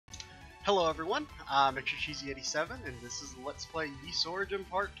Hello everyone, I'm Extra Cheesy 87, and this is Let's Play Yeast Origin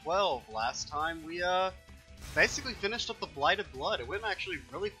Part 12. Last time we basically finished up the Blighted Blood. It went actually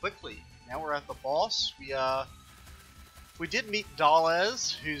really quickly. Now we're at the boss. We did meet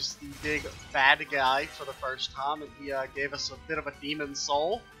Dalez, who's the big bad guy for the first time, and he gave us a bit of a demon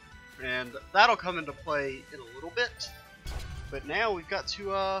soul, and that'll come into play in a little bit. But now we've got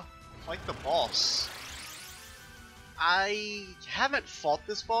to fight the boss. I haven't fought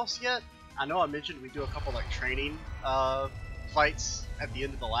this boss yet. I know I mentioned we do a couple like training fights at the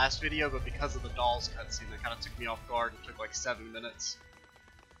end of the last video, but because of the dolls cutscene, that kind of took me off guard and took like 7 minutes.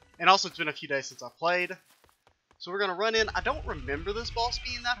 And also, it's been a few days since I played, so we're gonna run in. I don't remember this boss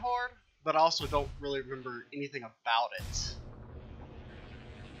being that hard, but I also don't really remember anything about it.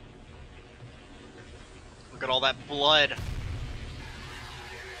 Look at all that blood.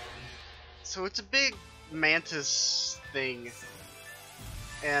 So it's a big mantis thing,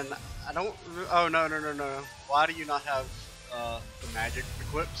 and I don't. Oh no. Why do you not have the magic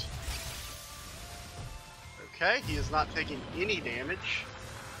equipped? Okay, he is not taking any damage.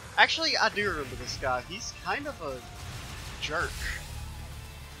 Actually, I do remember this guy. He's kind of a jerk.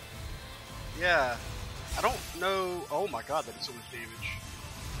 Yeah, I don't know. Oh my god, that did so much damage.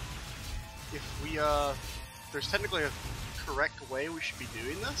 If we there's technically a correct way we should be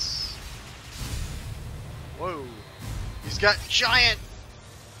doing this. Whoa. He's got giant,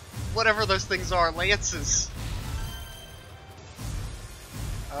 whatever those things are, lances.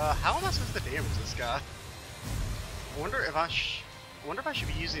 How am I supposed to damage this guy? I wonder if I should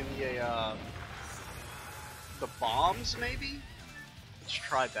be using the bombs, maybe? Let's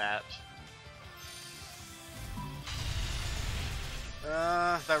try that.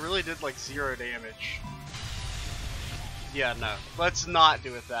 That really did like 0 damage. Yeah, no. Let's not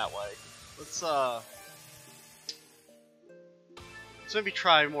do it that way. Let's maybe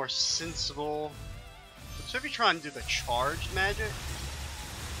try more sensible. Let's maybe try and do the charged magic.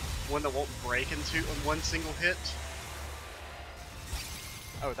 One that won't break into in one single hit.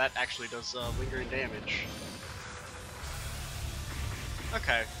 Oh, that actually does lingering damage.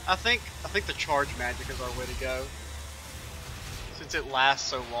 Okay, I think the charge magic is our way to go. Since it lasts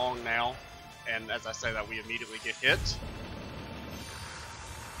so long now, and as I say that, we immediately get hit.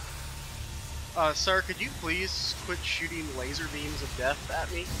 Sir, could you please quit shooting laser beams of death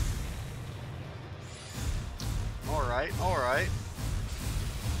at me? Alright.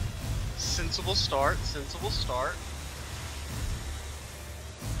 Sensible start.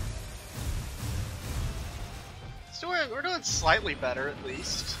 We're doing slightly better, at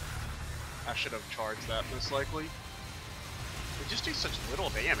least. I should have charged that, most likely. We just do such little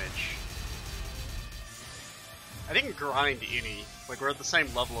damage. I didn't grind any. Like, we're at the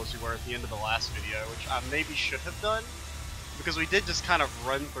same level as we were at the end of the last video, which I maybe should have done, because we did just kind of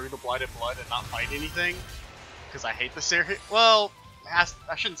run through the Blighted Blood and not fight anything, because I hate this area. Well, I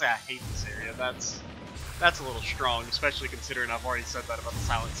shouldn't say I hate this area. That's a little strong, especially considering I've already said that about the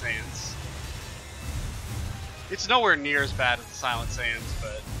Silent Sands. It's nowhere near as bad as the Silent Sands,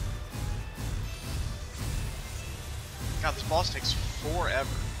 but God, this boss takes forever.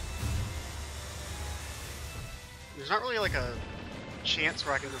 There's not really like a chance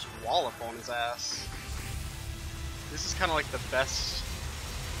where I can just wallop on his ass. This is kind of like the best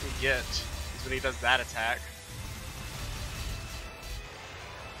we get, is when he does that attack.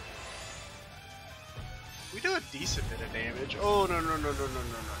 We do a decent bit of damage. Oh, no.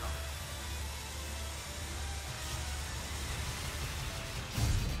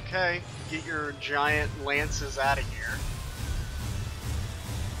 Okay, get your giant lances out of here.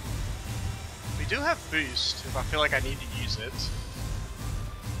 We do have boost if I feel like I need to use it.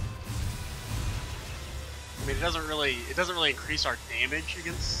 I mean, it doesn't really increase our damage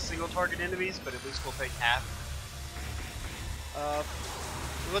against single target enemies, but at least we'll take half.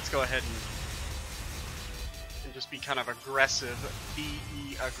 Let's go ahead and just be kind of aggressive.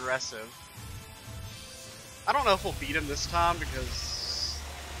 Be aggressive. I don't know if we'll beat him this time because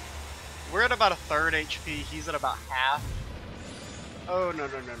we're at about 1/3 HP. He's at about half. Oh no.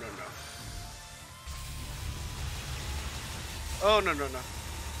 Oh no.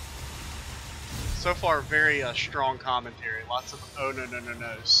 So far, very strong commentary. Lots of oh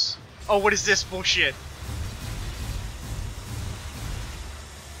no-nos. Oh, what is this bullshit?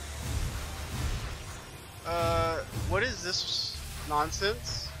 What is this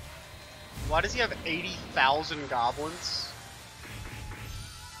nonsense? Why does he have 80,000 goblins?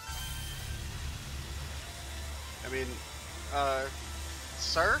 I mean,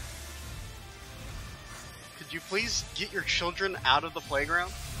 sir? Could you please get your children out of the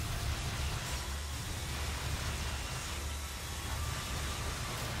playground?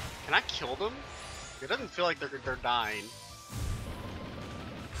 Can I kill them? It doesn't feel like they're dying.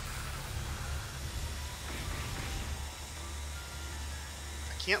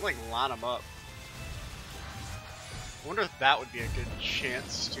 I can't like line them up. I wonder if that would be a good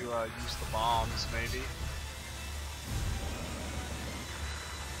chance to use the bombs, maybe.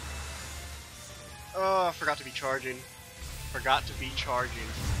 Oh, I forgot to be charging. Forgot to be charging.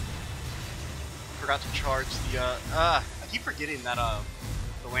 Forgot to charge the, I keep forgetting that,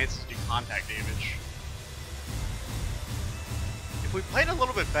 the lances do contact damage. If we played a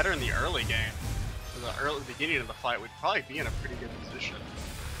little bit better in the early game, in the early beginning of the fight, we'd probably be in a pretty good position.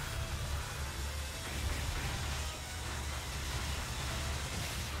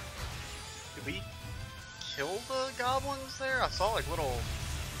 Did we kill the goblins there? I saw like little...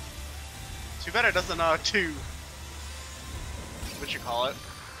 Too bad it doesn't, what you call it?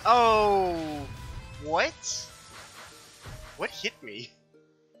 Oh, what? What hit me?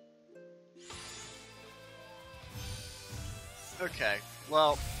 Okay,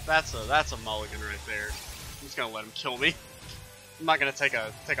 well, that's a mulligan right there. I'm just gonna let him kill me. I'm not gonna take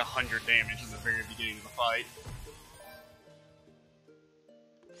 100 damage in the very beginning of the fight.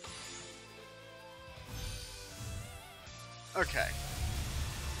 Okay.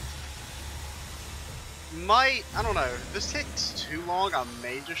 I don't know, if this takes too long, I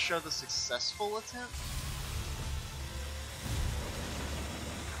may just show the successful attempt.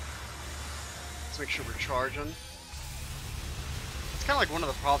 Let's make sure we're charging. It's kind of like one of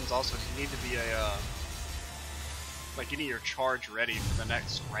the problems also is you need to be like getting your charge ready for the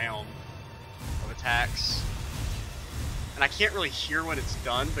next round of attacks. And I can't really hear when it's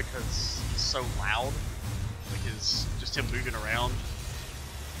done because he's so loud. Like just him moving around.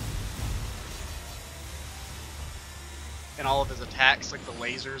 And all of his attacks, like the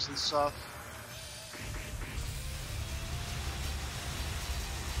lasers and stuff.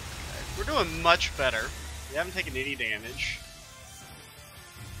 Okay, we're doing much better. We haven't taken any damage.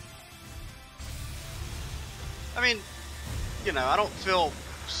 I mean, you know, I don't feel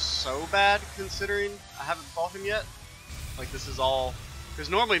so bad considering I haven't fought him yet. Like this is all, because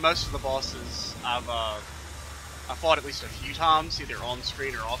normally most of the bosses I fought at least a few times, either on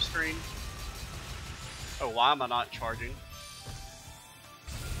screen or off screen. Oh, why am I not charging?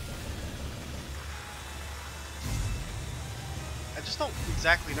 I just don't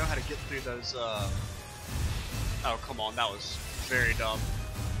exactly know how to get through those, oh, come on, that was very dumb.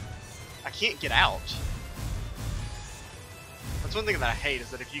 I can't get out. That's one thing that I hate, is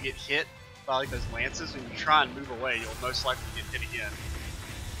that if you get hit by like those lances, when you try and move away, you'll most likely get hit again.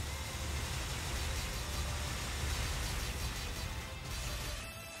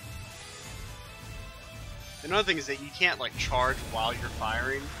 Another thing is that you can't like charge while you're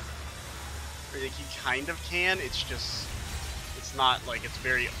firing. Or like you kind of can, it's just, it's not like, it's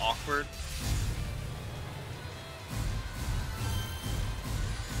very awkward.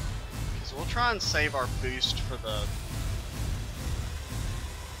 So we'll try and save our boost for the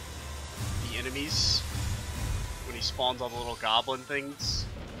enemies when he spawns all the little goblin things.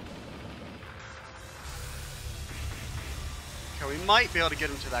 Okay, we might be able to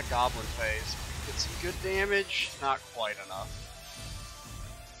get him to that goblin phase. Get some good damage, not quite enough.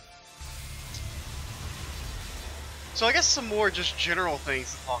 So I guess some more just general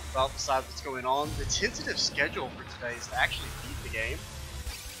things to talk about besides what's going on. The tentative schedule for today is to actually beat the game.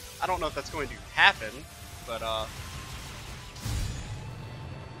 I don't know if that's going to happen, but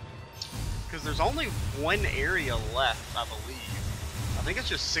because there's only one area left, I believe. I think it's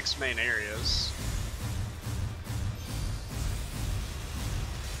just 6 main areas.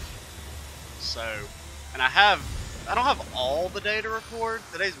 So, and I don't have all the day to record.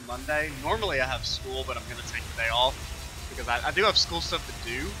 Today's Monday. Normally I have school, but I'm going to take the day off because I do have school stuff to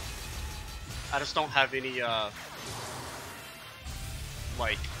do. I just don't have any,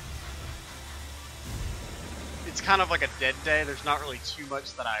 like, it's kind of like a dead day. There's not really too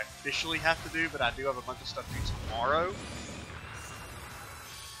much that I officially have to do, but I do have a bunch of stuff to do tomorrow.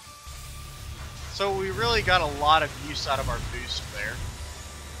 So we really got a lot of use out of our boost there.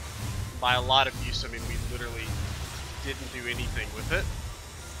 By a lot of use, I mean we literally didn't do anything with it.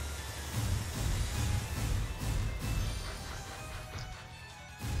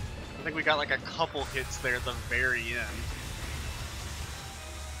 I think we got like a couple hits there at the very end.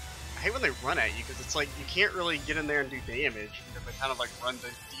 I hate when they run at you because it's like you can't really get in there and do damage because they kind of like run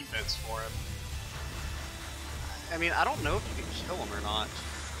the defense for him. I mean, I don't know if you can kill him or not.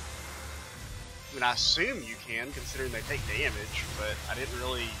 I mean, I assume you can considering they take damage, but I didn't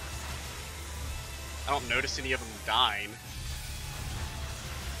really... I don't notice any of them dying.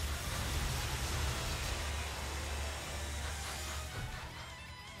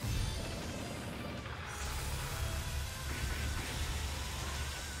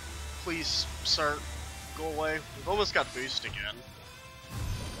 Please, sir, go away. We've almost got boost again.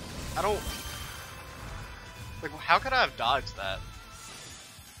 I don't... Like, how could I have dodged that?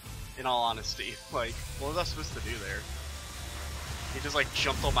 In all honesty. Like, what was I supposed to do there? He just, like,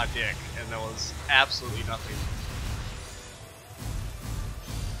 jumped on my dick, and there was absolutely nothing.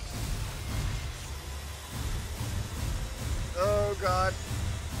 Oh, God.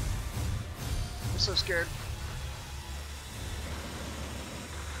 I'm so scared.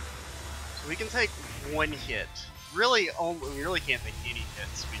 So we can take one hit. Really, we really can't take any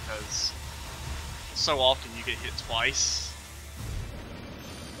hits because so often you get hit twice.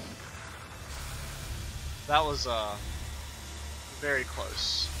 That was very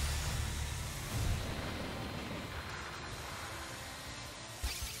close.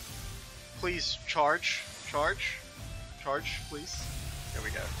 Please charge, please. There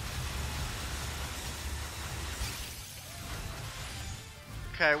we go.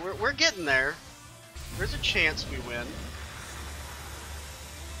 Okay, we're getting there. There's a chance we win.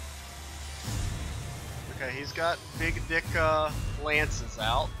 Okay, he's got big dick lances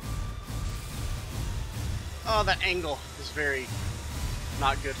out. Oh, that angle is very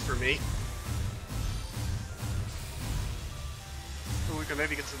not good for me. Ooh, we can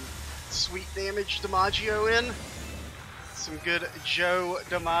maybe get some sweet damage DiMaggio in. Some good Joe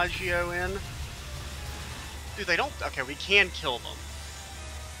DiMaggio in. Dude, they don't... Okay, we can kill them.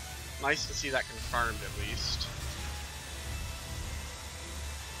 Nice to see that confirmed, at least.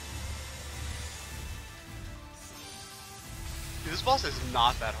 Dude, this boss is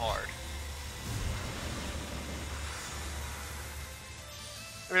not that hard.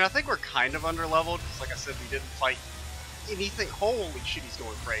 I mean, I think we're kind of underleveled, because like I said, we didn't fight anything. Holy shit, he's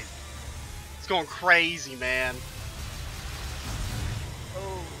going crazy. It's going crazy, man.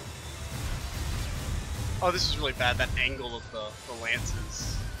 Oh. Oh, this is really bad. That angle of the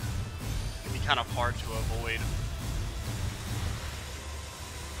lances can be kind of hard to avoid.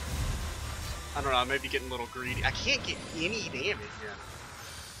 I don't know, I may be getting a little greedy. I can't get any damage in.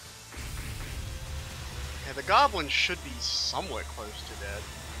 Okay, the goblin should be somewhat close to dead.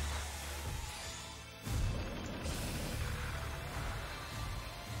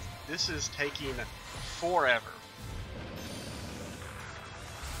 This is taking forever.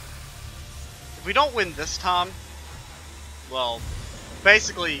 If we don't win this time, well,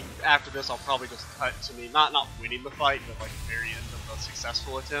 basically after this I'll probably just cut to me not winning the fight, but like the very end of a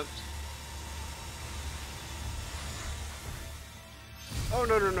successful attempt. Oh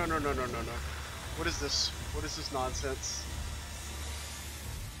no. What is this? What is this nonsense?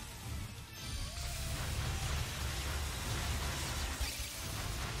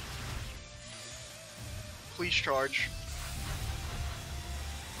 Please charge.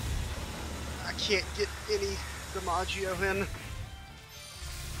 I can't get any DiMaggio in.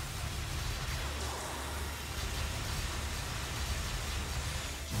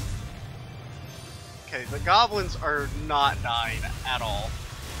 Okay, the goblins are not dying at all.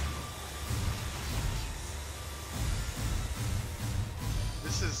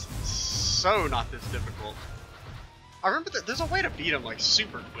 This is so not this difficult. I remember that there's a way to beat him like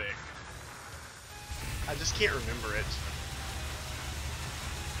super quick. I just can't remember it.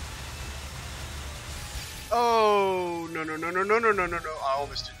 Oh, no. I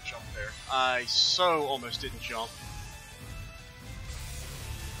almost didn't jump there. I so almost didn't jump.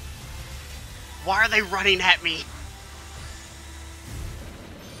 Why are they running at me?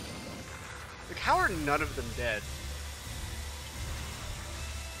 Like, how are none of them dead?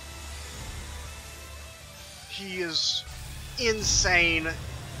 He is insane.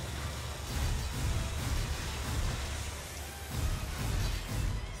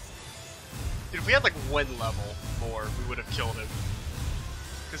 Dude, if we had like one level more, we would have killed him.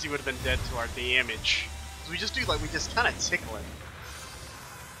 Because he would have been dead to our damage. So we just do like, we just kind of tickle him.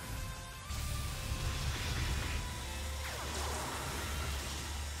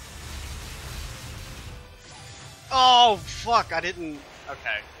 Oh, fuck, I didn't...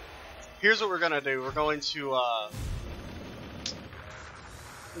 Okay. Here's what we're gonna do. We're going to,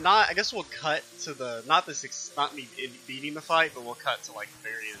 I guess we'll cut to the... Not me beating the fight, but we'll cut to, like, the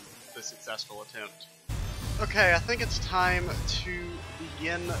very end of the successful attempt. Okay, I think it's time to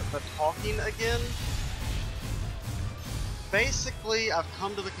begin the talking again. Basically, I've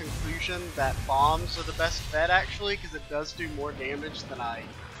come to the conclusion that bombs are the best bet, actually, because it does do more damage than I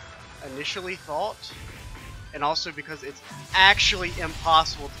initially thought. And also because it's actually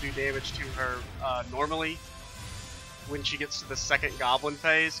impossible to do damage to her normally when she gets to the second goblin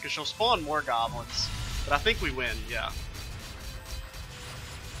phase, because she'll spawn more goblins. But I think we win, yeah.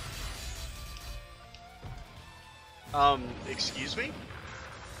 Excuse me?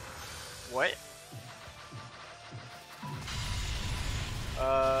 What?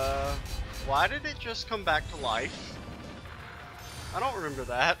 Why did it just come back to life? I don't remember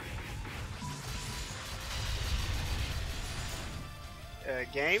that.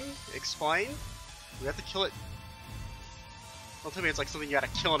 Game? Explain? We have to kill it. Don't tell me it's like something you gotta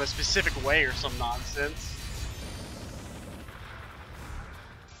kill in a specific way or some nonsense.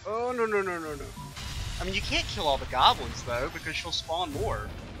 Oh, no, no, no, no, no. I mean, you can't kill all the goblins, though, because she'll spawn more.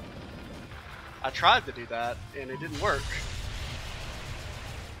 I tried to do that, and it didn't work.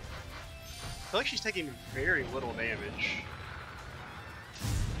 I feel like she's taking very little damage.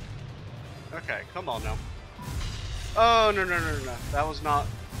 Okay, come on now. Oh, no, no, no, no, no. That was not...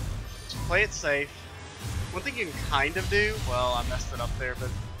 Let's play it safe. One thing you can kind of do... Well, I messed it up there, but...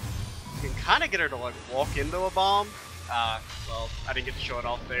 You can kind of get her to, like, walk into a bomb. Well, I didn't get to show it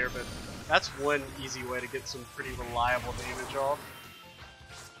off there, but... That's one easy way to get some pretty reliable damage off.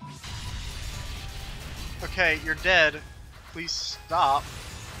 Okay, you're dead. Please stop.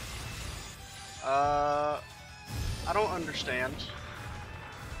 I don't understand.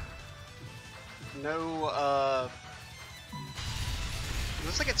 No, it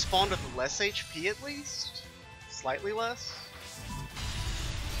looks like it spawned with less HP at least? Slightly less?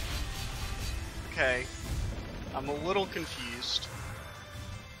 Okay. I'm a little confused.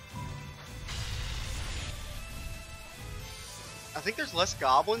 I think there's less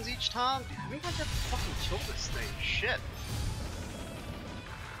goblins each time? Dude, how many times do I have to fucking kill this thing? Shit.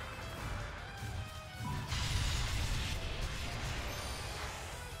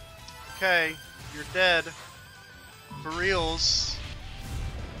 Okay, you're dead. For reals.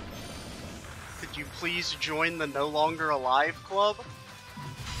 Could you please join the No Longer Alive Club?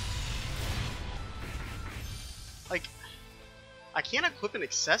 Like, I can't equip an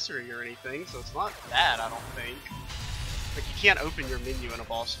accessory or anything, so it's not bad, I don't think. Like, you can't open your menu in a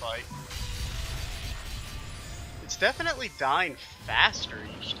boss fight. It's definitely dying faster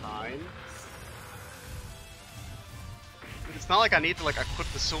each time. But it's not like I need to, like, equip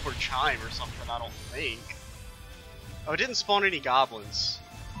the Silver Chime or something, I don't think. Oh, it didn't spawn any goblins.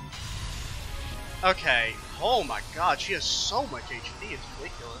 Okay. Oh my god, she has so much HP, it's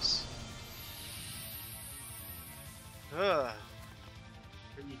ridiculous. Ugh.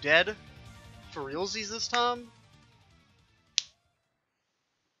 Are you dead? For realsies this time?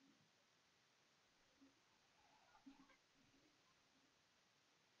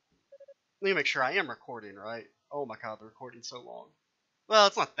 Let me make sure I am recording, right? Oh my god, the recording's so long. Well,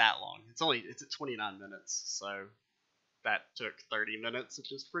 it's not that long. It's at 29 minutes, so that took 30 minutes,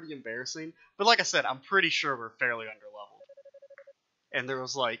 which is pretty embarrassing. But like I said, I'm pretty sure we're fairly underleveled. And there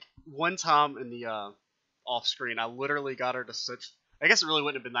was like one time in the off screen, I literally got her to switch. I guess it really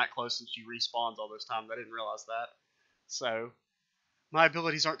wouldn't have been that close since she respawns all those times. I didn't realize that. So my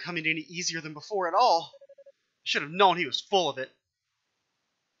abilities aren't coming any easier than before at all. I should have known he was full of it.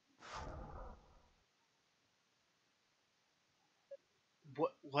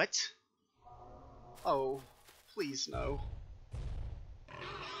 What? Oh, please no.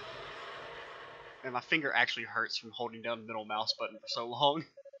 And my finger actually hurts from holding down the middle mouse button for so long.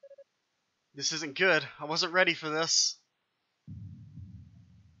 This isn't good. I wasn't ready for this.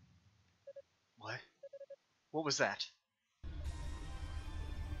 What? What was that?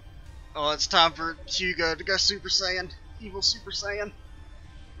 Oh, it's time for Hugo to go Super Saiyan. Evil Super Saiyan.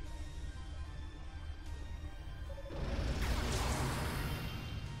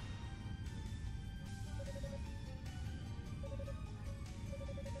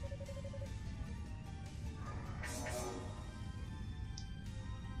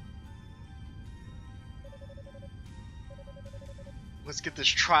 Let's get this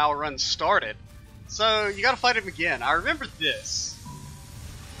trial run started. So, you gotta fight him again. I remember this.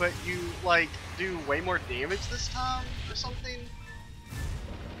 But you, like, do way more damage this time or something?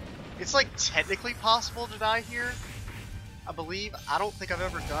 It's, like, technically possible to die here, I believe. I don't think I've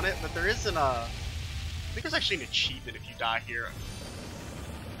ever done it, but there is I think there's actually an achievement if you die here.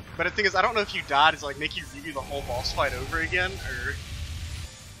 But the thing is, I don't know if you died, it's like make you redo the whole boss fight over again, or...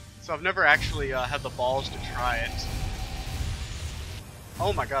 So I've never actually had the balls to try it.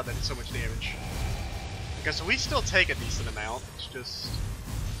 Oh my god, that did so much damage. Okay, so we still take a decent amount, it's just...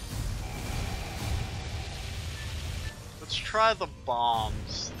 Let's try the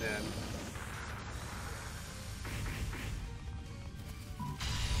bombs, then.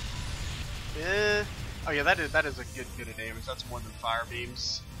 Oh yeah, that is a good bit of damage, that's more than fire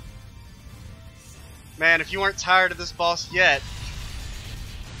beams. Man, if you weren't tired of this boss yet...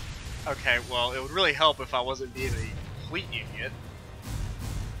 Okay, well, it would really help if I wasn't being a complete idiot.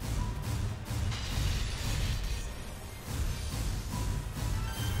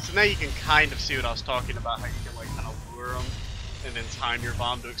 So now you can kind of see what I was talking about, how you can like kind of lure them and then time your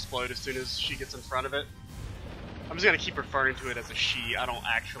bomb to explode as soon as she gets in front of it. I'm just gonna keep referring to it as a she. I don't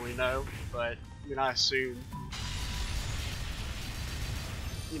actually know, but I mean I assume.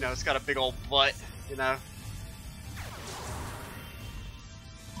 You know, it's got a big old butt, you know.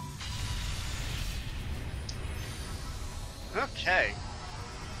 Okay.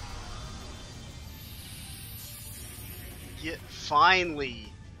 Finally,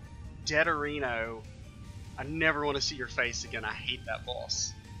 Deaderino. I never want to see your face again. I hate that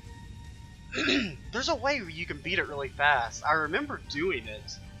boss. There's a way where you can beat it really fast. I remember doing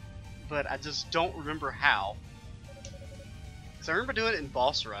it, but I just don't remember how. So I remember doing it in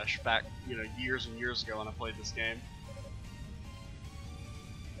Boss Rush back, you know, years and years ago when I played this game.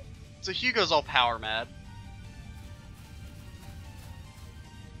 So Hugo's all power mad.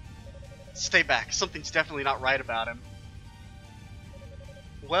 Stay back. Something's definitely not right about him.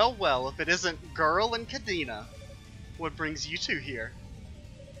 Well, well, if it isn't Girl and Cadena, what brings you two here?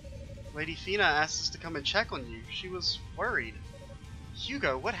 Lady Fina asked us to come and check on you. She was worried.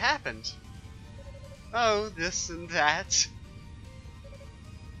 Hugo, what happened? Oh, this and that.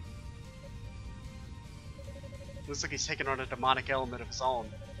 Looks like he's taken on a demonic element of his own,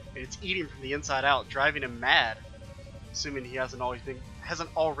 and it's eating from the inside out, driving him mad. Assuming he hasn't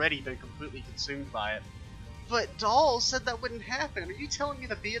already been completely consumed by it. But Doll said that wouldn't happen. Are you telling me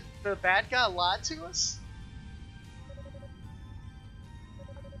the bad guy lied to us?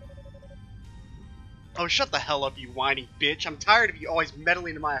 Oh, shut the hell up, you whiny bitch. I'm tired of you always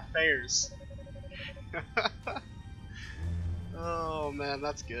meddling in my affairs. Oh, man,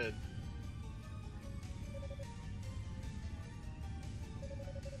 that's good.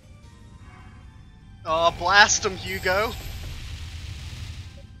 Oh, blast him, Hugo.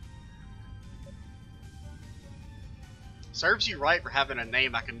 Serves you right for having a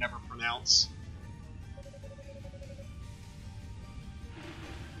name I can never pronounce.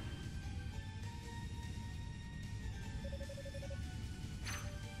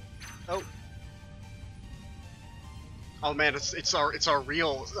 Oh. Oh man, it's our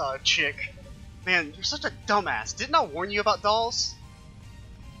real chick. Man, you're such a dumbass. Didn't I warn you about dolls?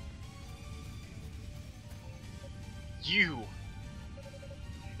 You.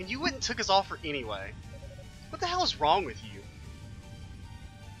 And you went and took his offer anyway. What the hell is wrong with you?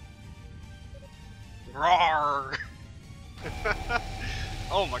 Roar!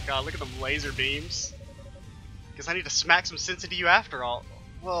 Oh my god, look at them laser beams. Guess I need to smack some sense into you after all.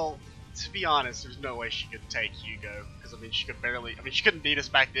 Well, to be honest, there's no way she could take Hugo. Because, I mean, she couldn't beat us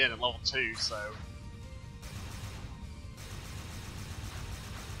back then at level 2, so...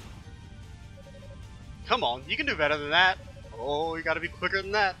 Come on, you can do better than that. Oh, you gotta be quicker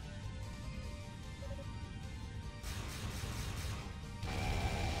than that.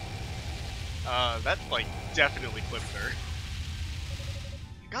 That, like, definitely clipped her.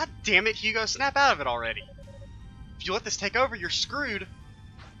 God damn it, Hugo, snap out of it already. If you let this take over, you're screwed.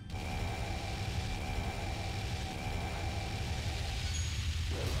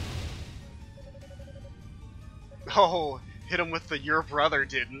 Oh, hit him with the your brother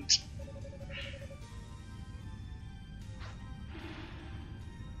didn't.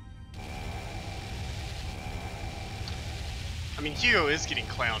 I mean, Hugo is getting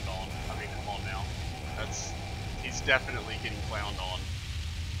clowned on. I mean, come on now. He's definitely getting clowned on.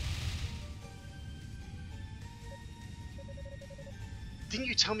 Didn't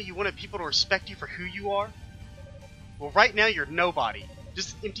you tell me you wanted people to respect you for who you are? Well, right now you're nobody.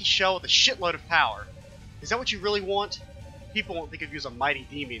 Just an empty shell with a shitload of power. Is that what you really want? People won't think of you as a mighty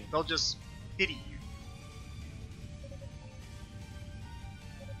demon. They'll just pity you.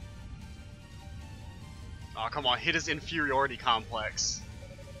 Aw, oh, come on, hit his inferiority complex.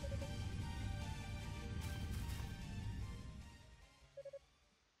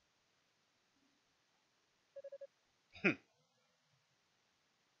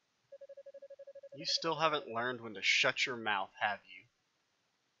 You still haven't learned when to shut your mouth, have you?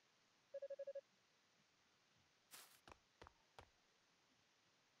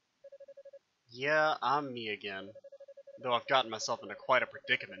 Yeah, I'm me again. Though I've gotten myself into quite a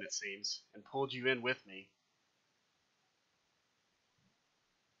predicament, it seems, and pulled you in with me.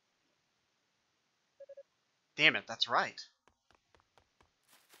 Damn it, that's right.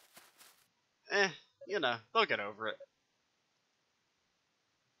 You know, they'll get over it.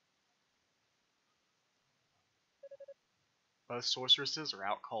 Both sorceresses are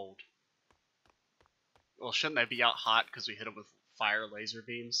out cold. Well, shouldn't they be out hot because we hit them with fire laser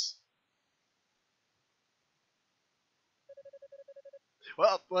beams?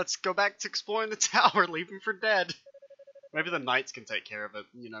 Well, let's go back to exploring the tower, leave them for dead. Maybe the knights can take care of it.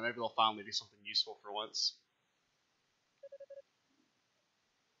 You know, maybe they'll finally do something useful for once.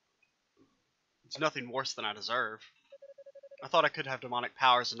 It's nothing worse than I deserve. I thought I could have demonic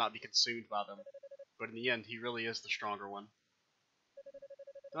powers and not be consumed by them, but in the end, he really is the stronger one.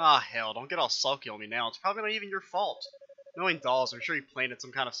 Ah, hell, don't get all sulky on me now. It's probably not even your fault. Knowing dolls, I'm sure he planted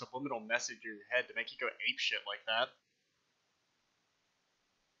some kind of subliminal message in your head to make you go apeshit like that.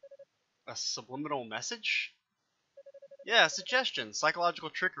 A subliminal message? Yeah, suggestion, psychological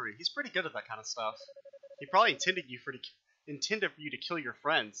trickery. He's pretty good at that kind of stuff. He probably intended for you to kill your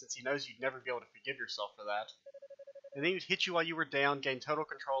friend, since he knows you'd never be able to forgive yourself for that. And then he'd hit you while you were down, gain total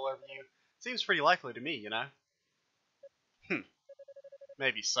control over you. Seems pretty likely to me, you know?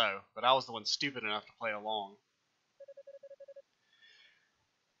 Maybe so, but I was the one stupid enough to play along.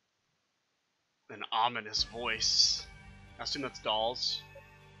 An ominous voice. I assume that's Dolls.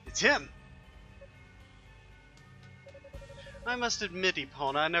 It's him! I must admit,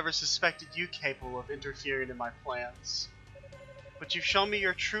 Epona, I never suspected you capable of interfering in my plans. But you've shown me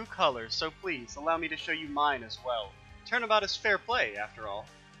your true colors, so please, allow me to show you mine as well. Turnabout is fair play, after all.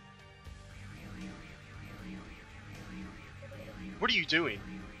 What are you doing?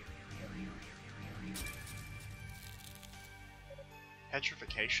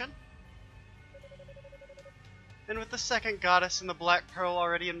 Petrification? And with the second goddess and the Black Pearl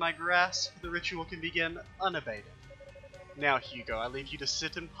already in my grasp, the ritual can begin unabated. Now, Hugo, I leave you to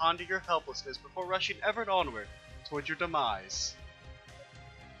sit and ponder your helplessness before rushing ever onward toward your demise.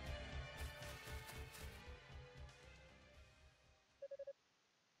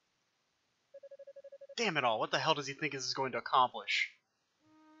 Damn it all, what the hell does he think this is going to accomplish?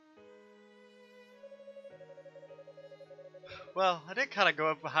 Well, I did kind of go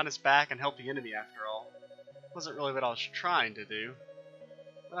up behind his back and help the enemy after all. Wasn't really what I was trying to do,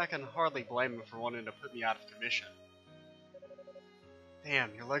 but I can hardly blame him for wanting to put me out of commission.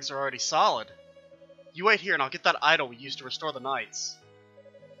 Damn, your legs are already solid. You wait here and I'll get that idol we used to restore the knights.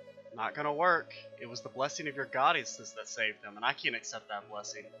 Not gonna work. It was the blessing of your goddesses that saved them, and I can't accept that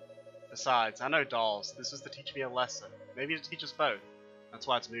blessing. Besides, I know Dolls. This was to teach me a lesson. Maybe to teach us both. That's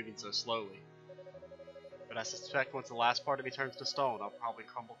why it's moving so slowly. But I suspect once the last part of me turns to stone, I'll probably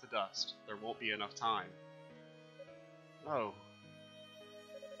crumble to dust. There won't be enough time. Oh.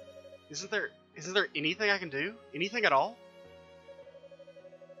 Isn't there anything I can do? Anything at all?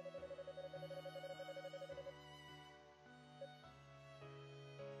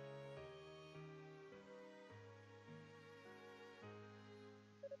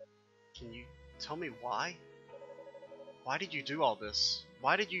 Can you tell me why? Why did you do all this?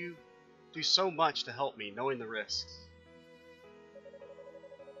 Why did you do so much to help me, knowing the risks?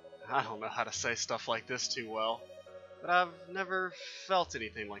 I don't know how to say stuff like this too well, but I've never felt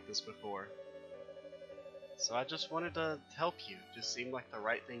anything like this before. So I just wanted to help you. It just seemed like the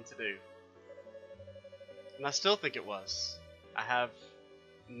right thing to do. And I still think it was. I have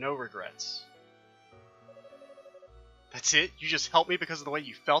no regrets. That's it? You just helped me because of the way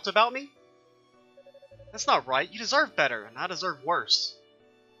you felt about me? That's not right. You deserve better, and I deserve worse.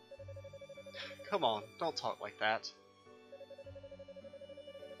 Come on, don't talk like that.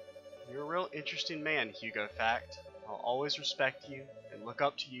 You're a real interesting man, Hugo Fact. I'll always respect you and look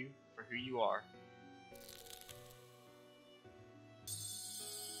up to you for who you are.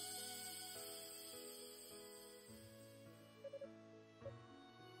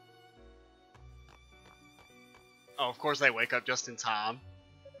 Oh, of course they wake up just in time.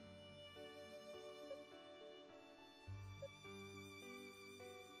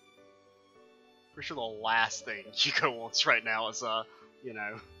 Pretty sure the last thing Hugo wants right now is, you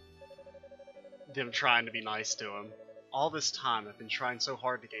know, them trying to be nice to him. All this time I've been trying so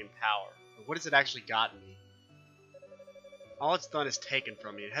hard to gain power, but what has it actually gotten me? All it's done is taken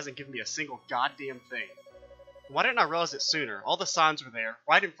from me. It hasn't given me a single goddamn thing. Why didn't I realize it sooner? All the signs were there,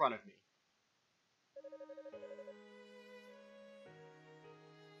 right in front of me.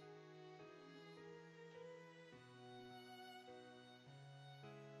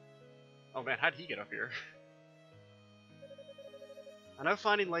 Oh man, how'd he get up here? I know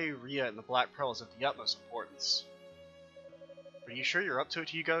finding Lady Rhea and the Black Pearl is of the utmost importance. Are you sure you're up to it,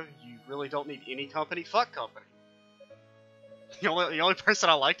 Hugo? You really don't need any company? Fuck company. The only person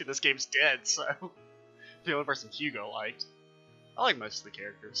I liked in this game's dead, so... the only person Hugo liked. I like most of the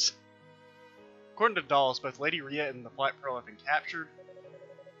characters. According to Dolls, both Lady Rhea and the Black Pearl have been captured.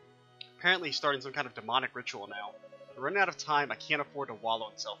 Apparently he's starting some kind of demonic ritual now. We're running out of time, I can't afford to wallow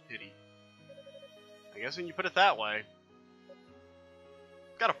in self-pity. I guess when you put it that way...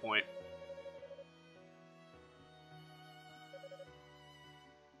 got a point.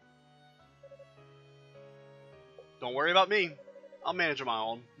 Don't worry about me. I'll manage on my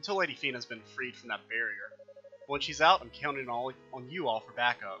own until Lady Fina's been freed from that barrier. When she's out, I'm counting on you all for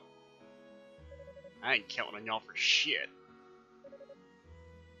backup. I ain't counting on y'all for shit.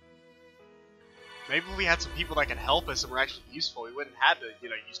 Maybe if we had some people that could help us and were actually useful, we wouldn't have to, you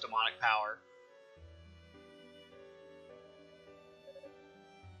know, use demonic power.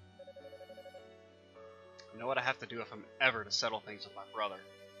 I know what I have to do if I'm ever to settle things with my brother.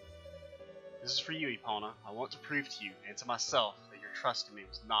 This is for you, Epona. I want to prove to you and to myself that your trust in me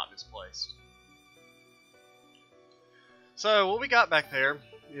was not misplaced. So, what we got back there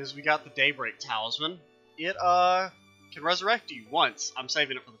is we got the Daybreak Talisman. It, can resurrect you once. I'm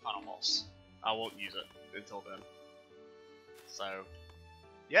saving it for the final boss. I won't use it until then. So,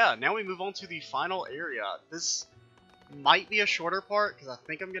 yeah, now we move on to the final area. This might be a shorter part, because I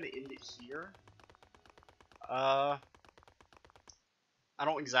think I'm going to end it here. I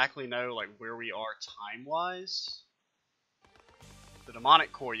don't exactly know, like, where we are time-wise. The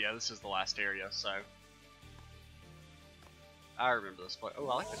Demonic Core, yeah, this is the last area, so... I remember this place. Oh,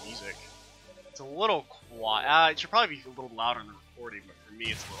 I like the music. It's a little quiet. It should probably be a little louder in the recording, but for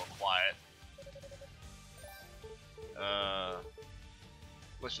me it's a little quiet.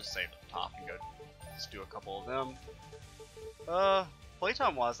 Let's just save at the top and go just do a couple of them.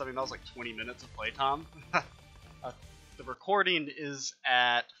 Playtime wise, I mean, that was like 20 minutes of playtime. The recording is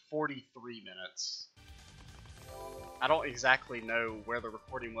at 43 minutes. I don't exactly know where the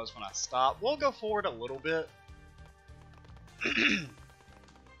recording was when I stopped. We'll go forward a little bit.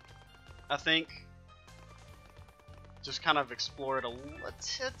 I think just kind of explore it a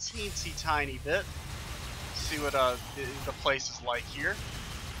teensy tiny bit. See what the place is like here.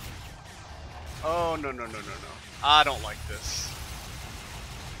 Oh, no. I don't like this.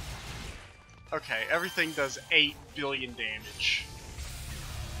 Okay, everything does 8 billion damage.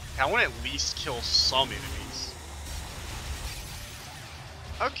 I want to at least kill some enemies.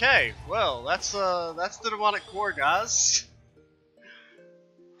 Okay, well, that's the Demonic Core, guys.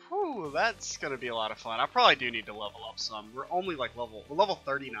 Whew, that's gonna be a lot of fun. I probably do need to level up some. We're only like we're level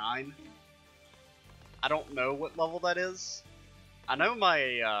 39. I don't know what level that is. I know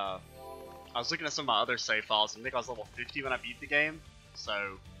my, I was looking at some of my other save files, and I think I was level 50 when I beat the game.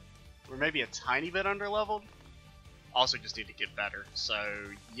 So, we're maybe a tiny bit under-leveled. Also just need to get better. So,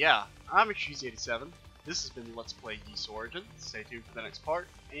 yeah, I'm Cheesy87. This has been Let's Play Ys Origin. Stay tuned for the next part,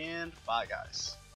 and bye, guys.